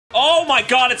Oh my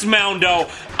god, it's Moundo.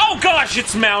 Oh gosh,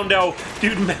 it's Moundo.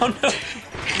 Dude, Moundo.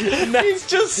 He's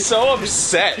just so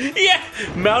upset. Yeah,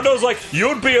 Moundo's like,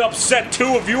 you'd be upset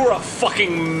too if you were a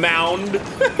fucking mound.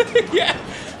 Yeah.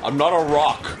 I'm not a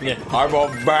rock. Yeah. I'm a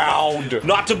mound.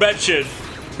 Not to mention,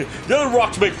 the other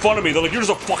rocks make fun of me. They're like, you're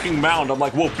just a fucking mound. I'm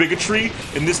like, whoa, bigotry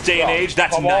in this day and age?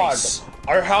 That's Come nice. on.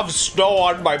 I have snow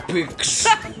on my peaks.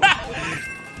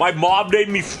 My mom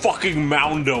named me fucking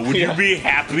Moundo. Would you be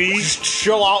happy? Just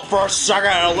chill out for a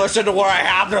second and listen to what I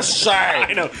have to say.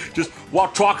 I know. Just while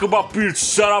talking about being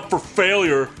set up for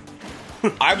failure.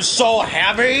 I'm so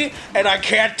heavy and I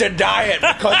can't deny it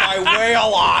because I weigh a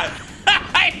lot.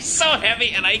 I'm so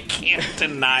heavy and I can't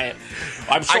deny it.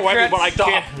 I'm so I heavy, can't but I stop.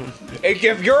 can't.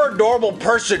 If you're a normal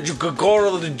person, you could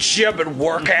go to the gym and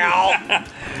work out.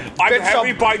 I'm Get heavy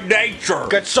some- by nature.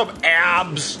 Get some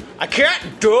abs. I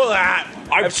can't do that.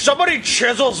 If somebody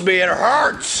chisels me, it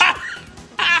hurts.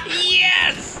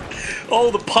 Yes! Oh,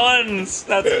 the puns.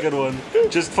 That's a good one.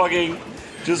 Just fucking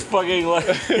like.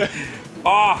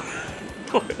 Oh.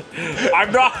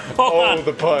 I'm not. Hold on.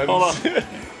 The puns. Hold on.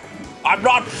 I'm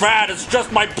not fat, it's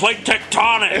just my plate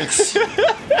tectonics.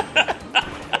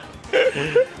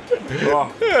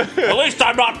 Oh, at least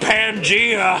I'm not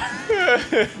Pangea.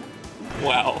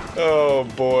 Wow. Oh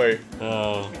boy.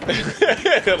 Oh.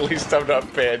 At least I'm not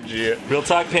Pangea. Real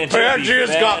talk, Pangea.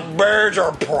 Pangea's got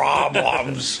major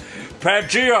problems.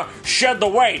 Pangea shed the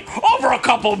weight over a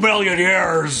couple million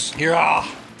years. Yeah.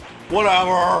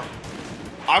 Whatever.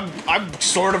 I'm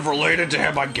sort of related to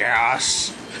him, I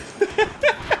guess.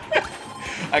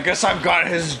 I guess I've got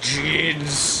his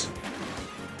genes.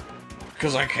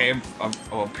 Because I'm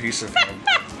a piece of him.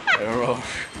 I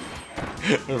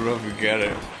don't know if you get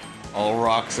it. All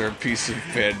rocks are a piece of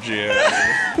Pangea.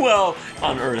 Well,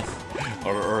 on Earth.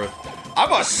 On Earth.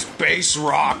 I'm a space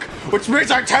rock, which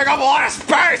means I take up a lot of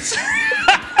space!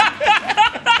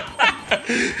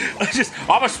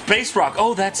 I'm a space rock.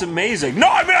 Oh, that's amazing. No,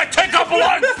 I mean I take up a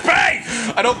lot of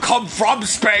space! I don't come from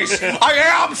space! I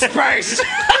am space!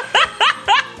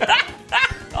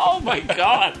 Oh my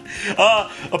god.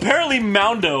 Apparently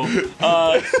Moundo,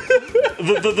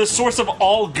 the source of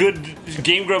all good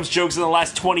Game Grumps jokes in the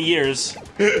last 20 years.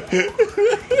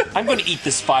 I'm going to eat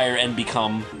this fire and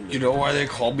become... You know why they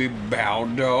call me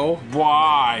Moundo?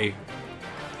 Why?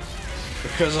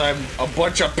 Because I'm a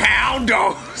bunch of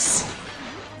poundos!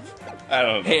 I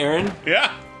don't know. Hey, Aaron.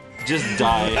 Yeah? Just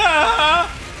die.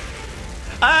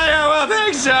 I have a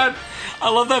thing, son! I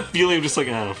love that feeling of just like,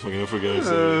 I forget it. Forget it.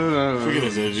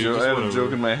 I had a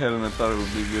joke in my head and I thought it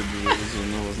would be good, but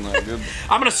it was not good.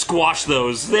 I'm gonna squash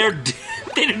those. They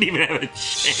didn't even have a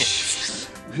chance.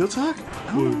 Real talk?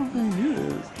 I don't know if I can do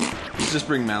this. Let's just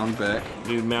bring Mound back.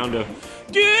 Dude, Moundo.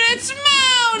 Dude, it's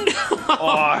Mound!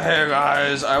 Oh, hey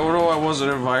guys, I know I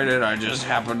wasn't invited, I just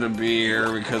happened to be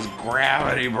here because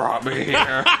gravity brought me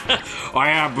here. I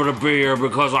happen to be here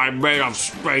because I'm made of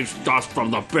space dust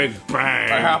from the Big Bang.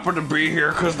 I happen to be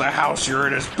here because the house you're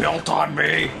in is built on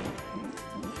me.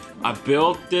 I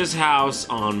built this house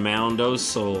on Moundo's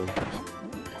soul.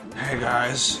 Hey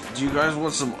guys, do you guys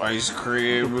want some ice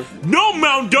cream? No,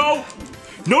 Moundo!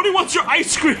 Nobody wants your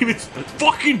ice cream. It's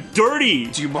fucking dirty.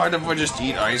 Do you mind if I just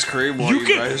eat ice cream while You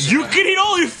can eat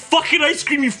all your fucking ice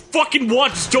cream you fucking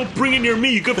want. Just don't bring it near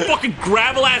me. You can fucking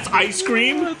gravel ass ice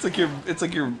cream. It's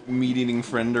like your meat-eating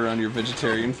friend around your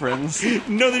vegetarian friends.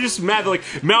 No, they're just mad. They're like,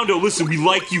 Moundo, listen, we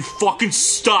like you. Fucking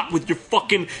stop with your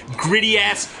fucking gritty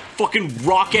ass, fucking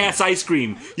rock ass ice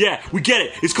cream. Yeah, we get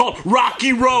it. It's called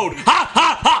Rocky Road. Ha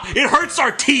ha ha! It hurts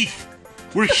our teeth.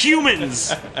 We're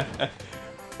humans.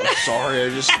 I'm sorry,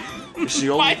 it's the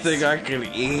only thing I can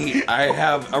eat. I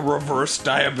have a reverse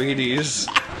diabetes,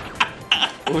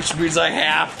 which means I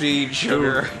have to eat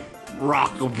sugar.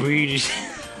 Rockabilly.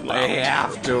 I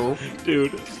have to.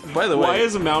 Dude, by the way, why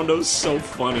is Moundo so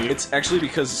funny? It's actually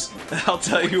because, I'll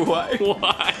tell you why.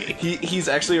 Why? He's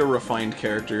actually a refined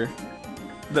character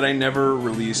that I never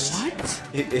released.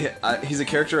 What? He's a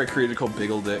character I created called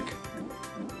Biggle Dick.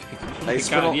 I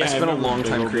spent a long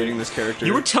time creating this character.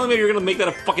 You were telling me you were gonna make that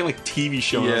a fucking like TV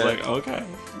show. Yeah. And I was like, okay.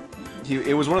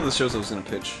 It was one of the shows I was gonna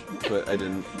pitch, but I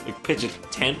didn't. Like pitch a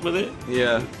tent with it?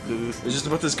 Yeah. It's just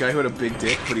about this guy who had a big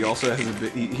dick, but he also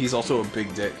has he's also a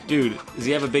big dick. Dude, does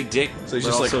he have a big dick? So he's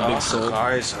just like, a big soul?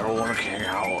 Guys, I don't want to hang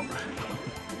out.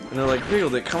 And they're like,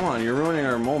 Biggle Dick, come on, you're ruining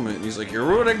our moment. And he's like, you're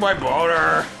ruining my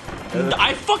boner.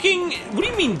 I fucking. What do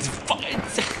you mean?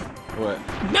 What?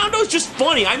 Moundo's just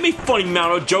funny. I make funny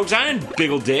Moundo jokes. I didn't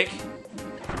Biggle Dick.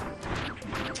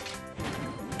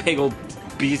 Piggle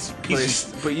piece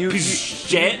of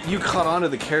shit. You caught on to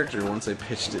the character once I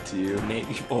pitched it to you.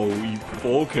 Oh,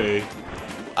 okay.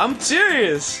 I'm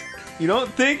serious. You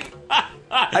don't think?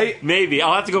 Maybe.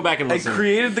 I'll have to go back and I listen.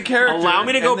 created the character. Allow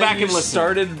me to go and then back you and listen.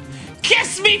 Started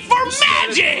Kiss me for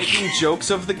magic! making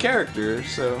jokes of the character.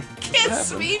 So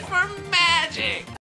Kiss me for magic!